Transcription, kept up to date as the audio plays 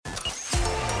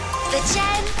The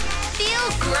Jen Feel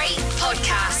Great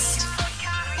Podcast.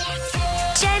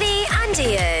 Jenny and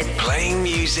Ian. Playing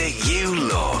music you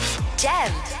love.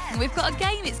 Jen. We've got a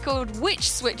game, it's called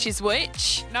Which Switch is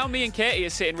Which? Now me and Katie are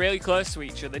sitting really close to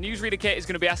each other. Newsreader Katie's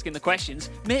going to be asking the questions.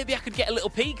 Maybe I could get a little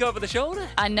peek over the shoulder.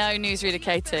 I know, Newsreader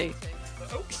Katie.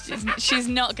 She's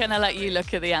not going to let you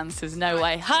look at the answers, no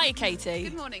way. Hi, Katie.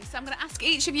 Good morning. So I'm going to ask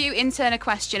each of you in turn a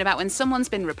question about when someone's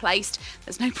been replaced.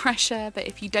 There's no pressure, but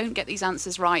if you don't get these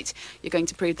answers right, you're going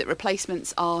to prove that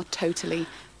replacements are totally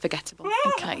forgettable.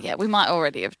 Okay, yeah, we might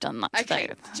already have done that today.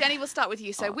 Okay, Jenny, we'll start with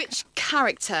you. So which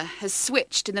character has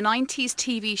switched in the 90s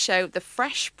TV show The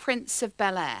Fresh Prince of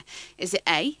Bel-Air? Is it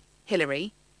A,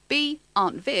 Hilary, B,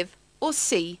 Aunt Viv, or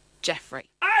C, Jeffrey?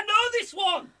 I know this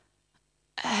one!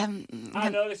 I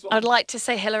know this one. I'd like to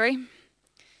say Hilary.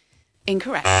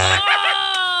 Incorrect.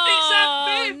 It's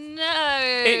Aunt Viv!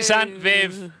 No. It's Aunt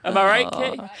Viv. Am I right,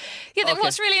 Kate? Yeah, Okay.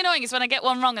 what's really annoying is when I get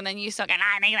one wrong and then you start going,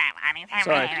 I need that one. I need that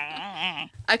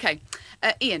one. Okay,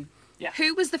 Ian. Yeah.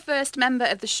 Who was the first member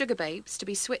of the Sugar Babes to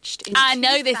be switched in I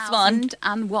know this one.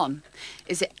 2001?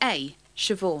 Is it A,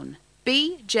 Siobhan,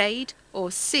 B, Jade,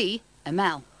 or C,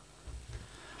 Amel?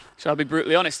 Shall I be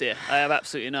brutally honest here? I have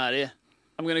absolutely no idea.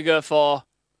 I'm going to go for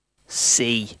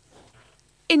C.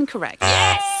 Incorrect.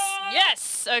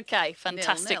 Yes. Okay,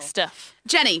 fantastic 0-0. stuff.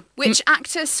 Jenny, which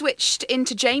actor switched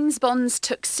into James Bond's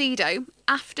tuxedo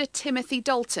after Timothy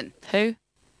Dalton? Who?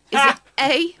 Is it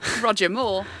A, Roger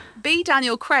Moore, B,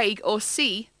 Daniel Craig, or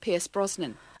C, Pierce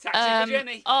Brosnan? Taxi for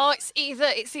Jenny. Oh, it's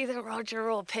either Roger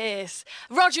or Pierce.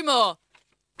 Roger Moore.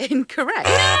 Incorrect.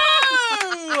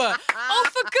 Oh,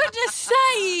 for goodness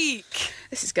sake.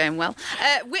 This is going well.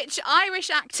 Which Irish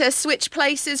actor switched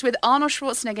places with Arnold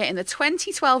Schwarzenegger in the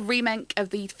 2012 remake of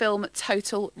the film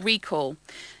Total Recall?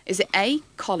 Is it A,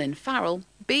 Colin Farrell,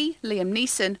 B, Liam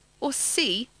Neeson, or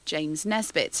C, James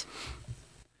Nesbitt?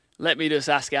 Let me just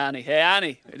ask Annie. Hey,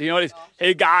 Annie, do you know what it is?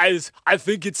 Hey, guys, I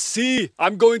think it's C.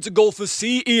 I'm going to go for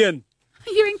C, Ian.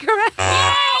 You're incorrect.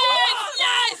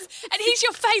 Yes! And he's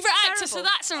your favourite actor, so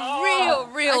that's a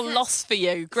real loss for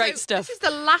you. Great So stuff. This is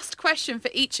the last question for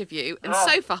each of you, and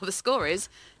so far the score is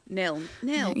 0-0.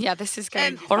 Yeah, this is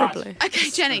going horribly. Okay,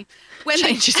 Jenny. When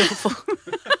Change is awful.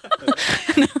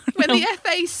 When the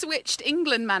FA switched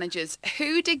England managers,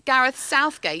 who did Gareth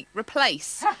Southgate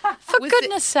replace? For Was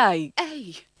goodness sake.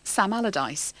 A, Sam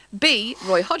Allardyce, B,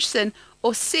 Roy Hodgson,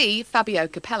 or C, Fabio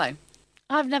Capello?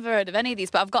 I've never heard of any of these,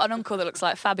 but I've got an uncle that looks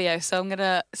like Fabio, so I'm going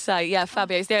to say, yeah,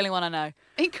 Fabio's the only one I know.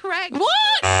 Incorrect.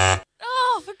 What?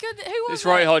 Oh, for goodness, who was It's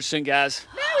Roy Hodgson, guys.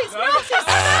 No, it's not. It's Sam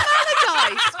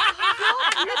Allardyce.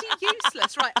 You're bloody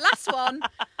useless. Right, last one.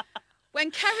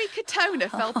 When Kerry Katona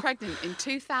fell pregnant in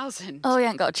 2000, Oh, he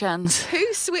ain't got a chance.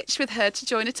 who switched with her to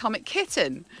join Atomic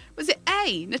Kitten? Was it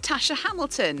A, Natasha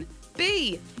Hamilton,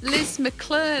 B, Liz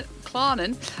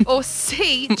McClarnon, or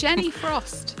C, Jenny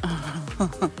Frost?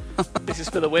 This is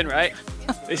for the win, right?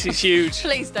 This is huge.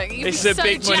 Please don't. You'd This be is a so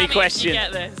big money jammy if question. You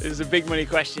get this. This is a big money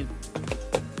question.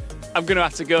 I'm going to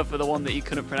have to go for the one that you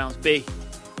couldn't pronounce, B.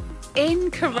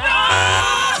 Incorrect.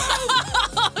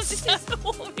 This is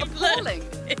Appalling.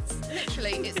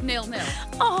 Literally, it's 0-0.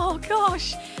 Oh,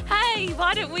 gosh. Hey,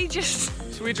 why don't we just...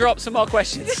 Should we drop some more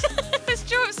questions? Let's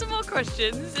draw up some more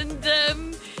questions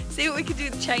and see what we can do.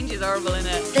 The change is horrible,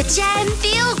 isn't it? The Jen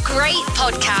Feel Great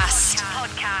Podcast.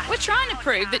 We're trying to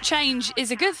prove that change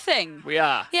is a good thing. We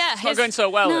are. Yeah. It's not going so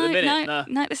well at the minute.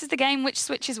 No, this is the game Which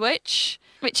Switch is Which,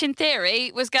 which in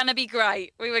theory was going to be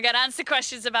great. We were going to answer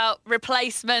questions about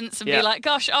replacements and Yeah. be like,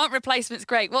 gosh, aren't replacements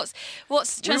great? What's We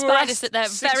transpired were is asked that they're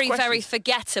 6 very, very questions.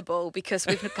 forgettable because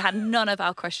we've had none of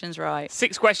our questions right.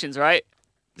 6 questions, right?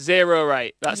 0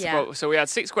 right. That's the Yeah. problem. So we had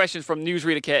 6 questions from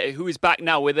Newsreader Katie, who is back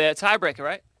now with a tiebreaker,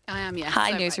 right? I am, yes.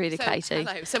 Hi, So, Newsreader Katie.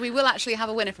 Hello. So we will actually have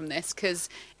a winner from this because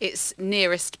it's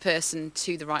nearest person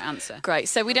to the right answer. Great.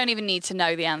 So we don't even need to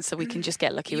know the answer. We can just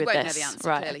get lucky You with won't this. know the answer,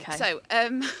 right, clearly. okay. So,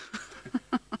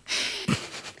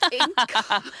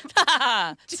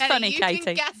 It's Jenny, funny, you Katie.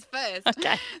 can guess first.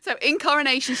 Okay. So in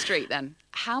Coronation Street, then,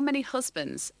 how many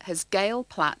husbands has Gail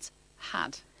Platt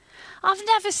had? I've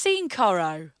never seen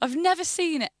Coro. I've never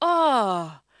seen it.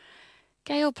 Oh,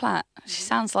 Gail Platt. She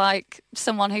sounds like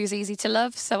someone who's easy to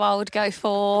love, so I would go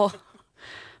for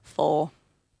 4.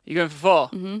 You going for 4?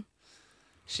 Mm-hmm.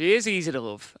 She is easy to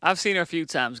love. I've seen her a few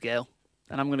times, Gail,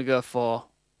 and I'm going to go for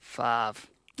 5.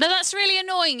 No, that's really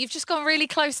annoying. You've just gone really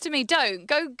close to me. Don't.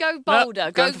 Go bolder.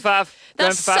 No, going for 5.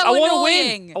 That's Going for 5. so I want to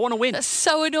annoying. win. I want to win. That's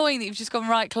so annoying that you've just gone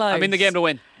right close. I'm in the game to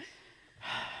win.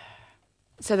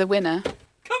 So the winner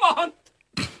Come on.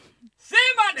 Say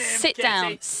my name, Sit Katie.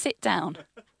 down. Sit down.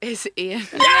 is Ian.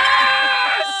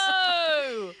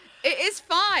 Oh! It is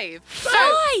 5.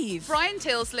 5? Brian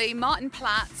Tilsley, Martin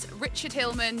Platt, Richard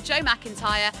Hillman, Joe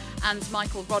McIntyre and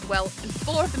Michael Rodwell, and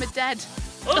 4 of them are dead.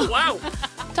 Oh, wow.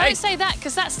 Don't say that,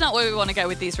 because that's not where we want to go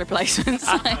with these replacements.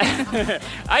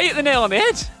 I hit the nail on the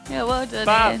head. Yeah, well done,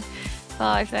 Fab. Ian.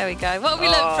 5, there we go. What have we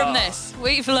learned from this?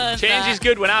 We've learned Change that is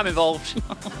good when I'm involved.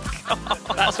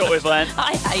 That's what we've learned.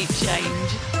 I hate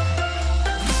change.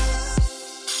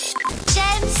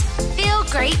 Jen's Feel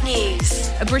Great News.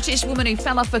 A British woman who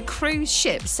fell off a cruise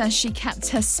ship says she kept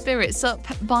her spirits up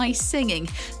by singing.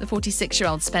 The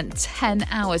 46-year-old spent 10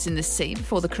 hours in the sea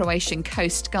before the Croatian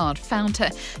Coast Guard found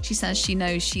her. She says she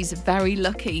knows she's very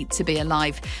lucky to be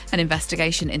alive. An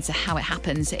investigation into how it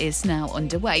happens is now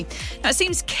underway. Now, it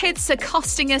seems kids are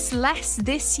costing us less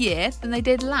this year than they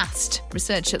did last.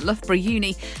 Research at Loughborough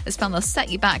Uni has found they'll set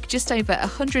you back just over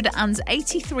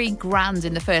 $183,000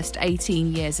 in the first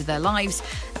 18 years of their lives,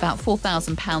 about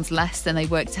 £4,000 less than they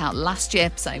worked out last year,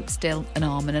 so still an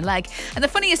arm and a leg. And the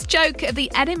funniest joke at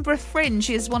the Edinburgh Fringe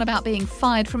is one about being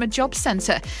fired from a job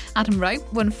centre. Adam Rowe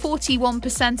won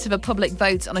 41% of a public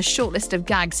vote on a shortlist of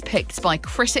gags picked by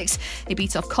critics. He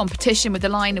beat off competition with the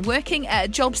line, working at a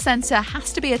job centre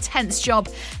has to be a tense job,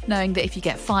 knowing that if you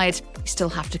get fired, you still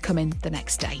have to come in the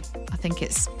next day. I think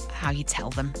it's how you tell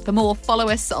them. For more, follow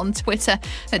us on Twitter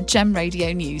at Gem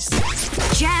Radio News.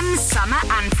 Gem Summer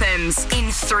Anthems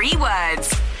in 3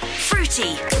 words.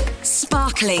 Fruity.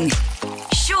 Sparkling.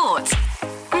 Short.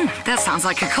 That sounds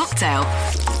like a cocktail.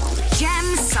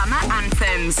 Gem Summer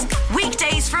Anthems.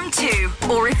 Weekdays from 2.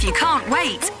 Or if you can't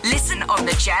wait, listen on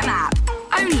the Gem app.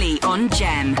 Only on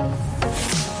Gem.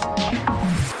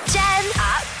 Gem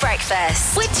at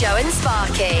Breakfast with Joe and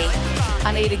Sparky.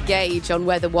 I need a gauge on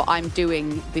whether what I'm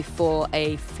doing before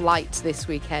a flight this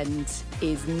weekend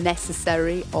is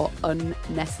necessary or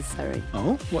unnecessary.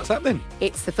 Oh, what's that then?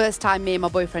 It's the first time me and my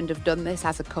boyfriend have done this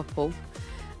as a couple.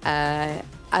 I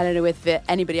don't know if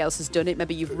anybody else has done it.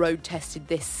 Maybe you've road tested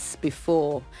this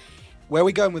before. Where are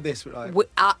we going with this?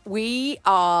 We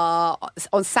are,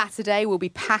 on Saturday, we'll be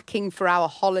packing for our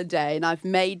holiday, and I've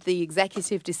made the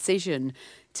executive decision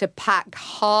to pack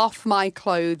half my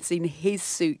clothes in his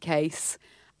suitcase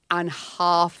and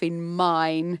half in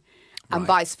mine, and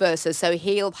vice versa. So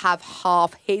he'll have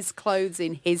half his clothes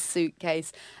in his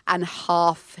suitcase and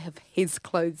half of his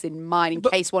clothes in mine in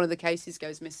case one of the cases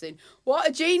goes missing. What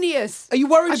a genius! Are you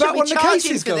worried about one of the cases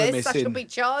cases going this. I missing? should be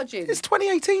charging. It's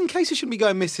 2018. Cases shouldn't be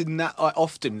going missing that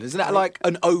often. Isn't that like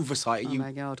an oversight? Oh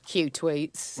my God. Cue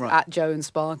tweets Right. at Joe and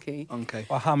Sparky. Okay.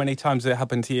 Well, how many times did it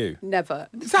happen to you? Never.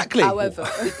 Exactly. However,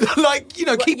 like,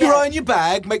 keep your yeah. eye on your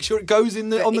bag. Make sure it goes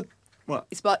in the on the. What?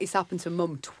 it's happened to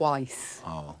Mum twice.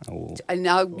 Oh. And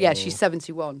now, she's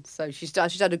 71, so she's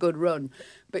had a good run.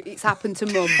 But it's happened to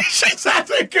Mum. She's had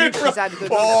a good She's had a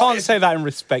good I run. can't say that in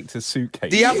respect to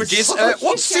suitcases. The averages.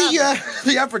 What's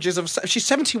the averages of? She's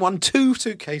 71. 2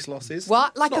 suitcase losses.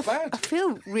 What? It's Like, not I bad.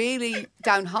 feel really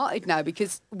downhearted now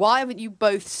because why haven't you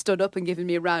both stood up and given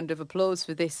me a round of applause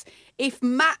for this? If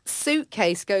Matt's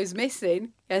suitcase goes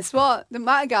missing, guess what? The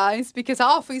my guys, because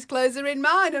half his clothes are in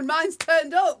mine and mine's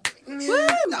turned up. Woo!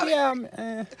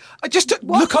 I just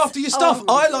look after your stuff.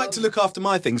 Oh, I like to look after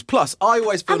my things. Plus, I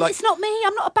always feel And like. it's not me.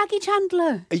 I'm not a baggage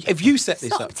handler. Have you set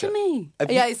this It's up? up to Jo? me.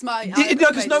 Have Yeah, you- it's my. No,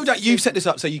 because no doubt you set this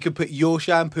up so you could put your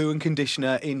shampoo and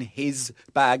conditioner in his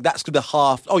bag. That's the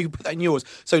half. Oh, you put that in yours.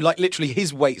 So, like, literally,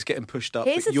 his weight's getting pushed up.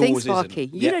 Here's but the thing, yours Sparky.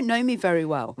 isn't. You don't know me very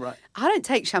well. Right. I don't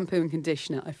take shampoo and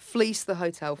conditioner. I fleece the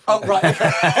hotel for Oh, it. right.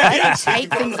 I don't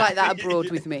take things like that abroad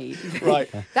with me. Right.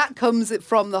 That comes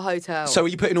from the hotel. So, are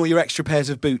you putting all your extra pairs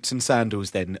of boots and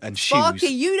sandals then, and shoes? Sparky,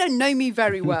 you don't know me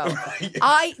very well.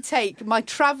 I take my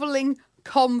travelling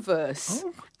Converse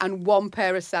and one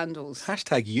pair of sandals.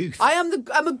 Hashtag youth. I'm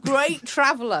a great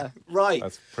traveller. Right.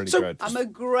 That's pretty So- good. I'm a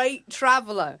great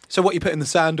traveller. So, what you putting the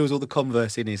sandals or the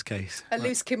Converse in his case? A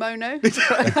loose kimono. Isn't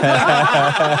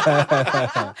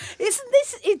this?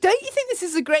 Don't you think this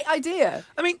is a great idea?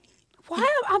 I mean, Why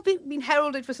have I been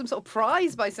heralded for some sort of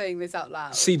prize by saying this out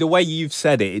loud? See, the way you've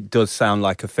said it, it does sound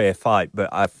like a fair fight, but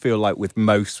I feel like with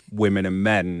most women and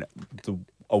men,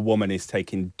 a woman is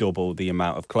taking double the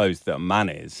amount of clothes that a man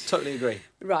is. totally agree.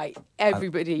 Right,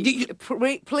 everybody,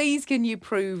 please can you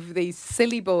prove these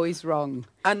silly boys wrong?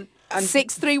 And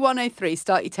 63103,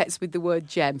 start your text with the word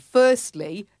gem.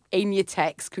 Firstly, in your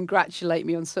text, congratulate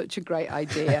me on such a great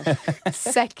idea.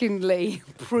 Secondly,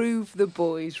 prove the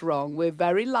boys wrong. We're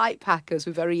very light packers.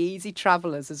 We're very easy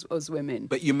travellers as women.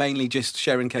 But you're mainly just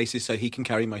sharing cases so he can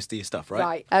carry most of your stuff,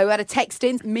 right? Right. We had a text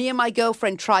in. Me and my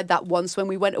girlfriend tried that once when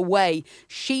we went away.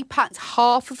 She packed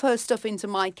half of her stuff into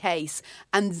my case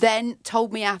and then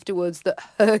told me afterwards that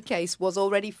her case was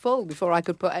already full before I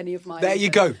could put any of mine There in. you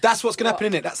go. That's what's going to happen,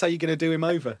 isn't it? That's how you're going to do him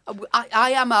over.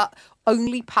 I am a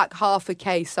only pack half a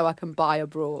case so I can buy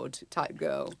abroad type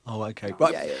girl. Oh, okay.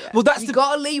 Right. Yeah. Well, that's You've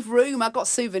got to leave room. I've got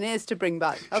souvenirs to bring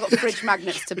back. I've got fridge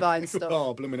magnets to buy and stuff.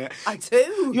 Oh, blooming it. I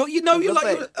do. You're Love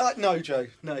like... it. no, Joe,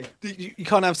 no. You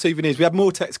can't have souvenirs. We have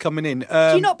more texts coming in.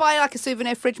 Do you not buy like a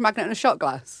souvenir fridge magnet and a shot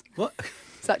glass? What?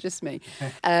 Is that just me?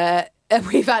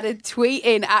 We've had a tweet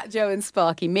in at Joe and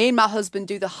Sparky. Me and my husband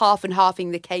do the half and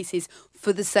halving the cases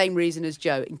for the same reason as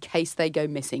Joe, in case they go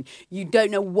missing. You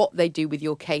don't know what they do with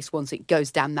your case once it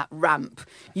goes down that ramp.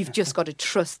 You've just got to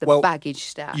trust the baggage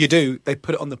staff. You do. They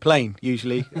put it on the plane,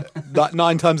 usually. Like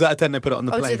 9 times out of 10, they put it on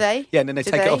the plane. Oh, do they? Yeah, and then they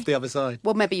take it off the other side.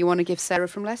 Well, maybe you want to give Sarah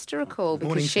from Leicester a call because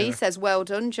Morning, she Sarah. says, well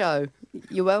done, Joe.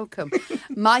 You're welcome.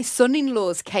 My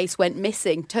son-in-law's case went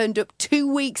missing, turned up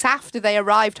 2 weeks after they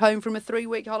arrived home from a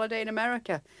 3-week holiday in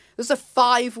America. It was a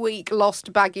 5-week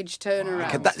lost baggage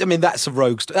turnaround. Okay, that's a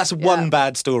rogue story. That's one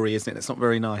bad story, isn't it? It's not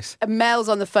very nice. Mel's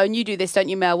on the phone. You do this, don't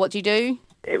you, Mel? What do you do?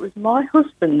 It was my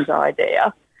husband's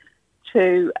idea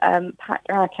to pack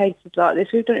our cases like this.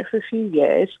 We've done it for a few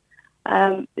years.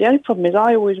 The only problem is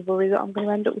I always worry that I'm going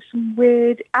to end up with some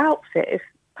weird outfit if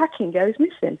packing goes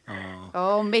missing.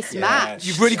 Oh, mismatch.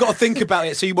 You've really got to think about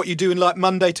it. So what you're doing, like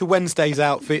Monday to Wednesday's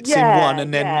outfits in one,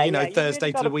 and then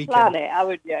Thursday to the weekend. Plan it,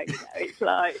 haven't you? It's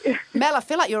like Mel, I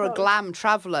feel like you're a glam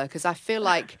traveller because I feel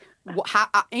like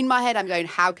in my head I'm going,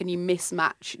 how can you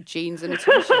mismatch jeans and a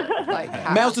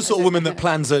t-shirt? Mel's the sort of woman that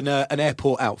plans an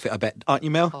airport outfit, I bet, aren't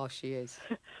you, Mel? Oh, she is.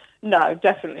 No,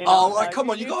 definitely not. Oh, right,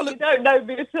 come on, you got to look... You don't know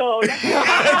me at all. You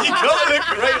got to look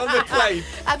great on the plane.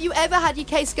 Have you ever had your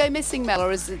case go missing, Mel,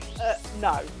 or is it...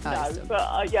 No. But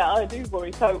I do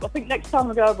worry. So I think next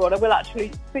time I go abroad, I will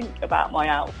actually think about my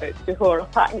outfits before I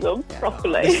pack them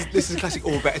properly. This is a classic,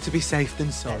 better to be safe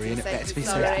than sorry, isn't it? Better to be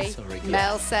safe than sorry.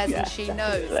 Mel says, and she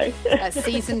knows.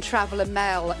 Seasoned traveller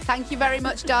Mel. Thank you very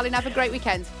much, darling. Have a great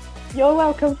weekend. You're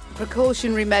welcome.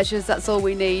 Precautionary measures, that's all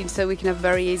we need so we can have a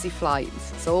very easy flight.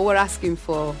 That's all we're asking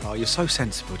for. Oh, you're so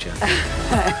sensible, Jen.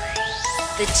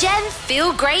 The Jen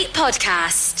Feel Great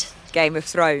Podcast. Game of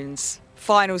Thrones.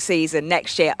 Final season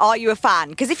next year. Are you a fan?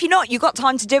 Because if you're not, you've got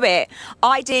time to do it.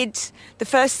 I did the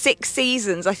first 6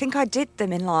 seasons. I think I did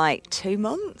them in like 2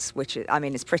 months, which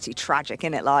is pretty tragic,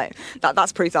 isn't it? Like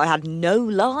that's proof that I had no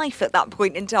life at that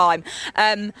point in time.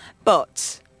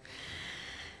 But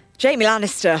Jaime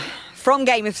Lannister from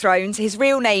Game of Thrones. His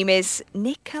real name is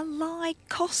Nikolai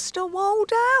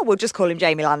Coster-Waldau. We'll just call him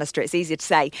Jaime Lannister. It's easier to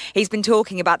say. He's been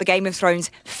talking about the Game of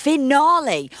Thrones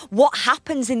finale. What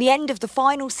happens in the end of the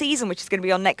final season, which is going to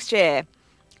be on next year.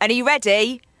 And are you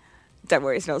ready? Don't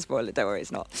worry, it's not a spoiler. Don't worry,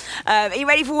 it's not. Are you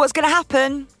ready for what's going to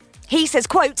happen? He says,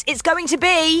 quote, it's going to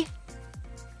be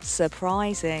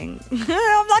surprising.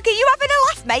 I'm like, are you having a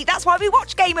laugh, mate? That's why we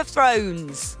watch Game of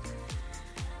Thrones.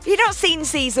 If you've not seen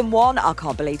season 1, I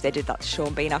can't believe they did that to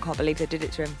Sean Bean. I can't believe they did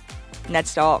it to him. Ned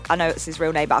Stark. I know it's his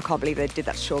real name, but I can't believe they did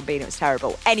that to Sean Bean. It was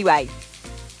terrible. Anyway,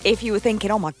 if you were thinking,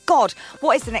 oh my God,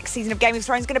 what is the next season of Game of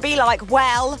Thrones going to be like?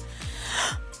 Well,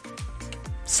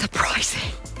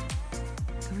 surprising.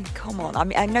 I mean, come on.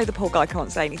 I know the poor guy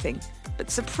can't say anything, but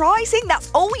surprising?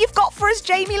 That's all you've got for us,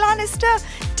 Jaime Lannister?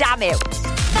 Damn it.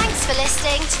 Thanks for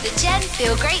listening to the Jen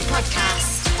Feel Great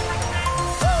Podcast.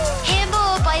 Hear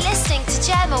more by listening to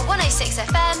Gem on 106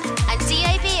 FM and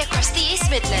DAB across the East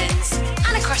Midlands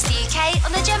and across the UK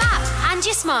on the Gem app and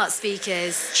your smart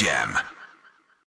speakers. Gem.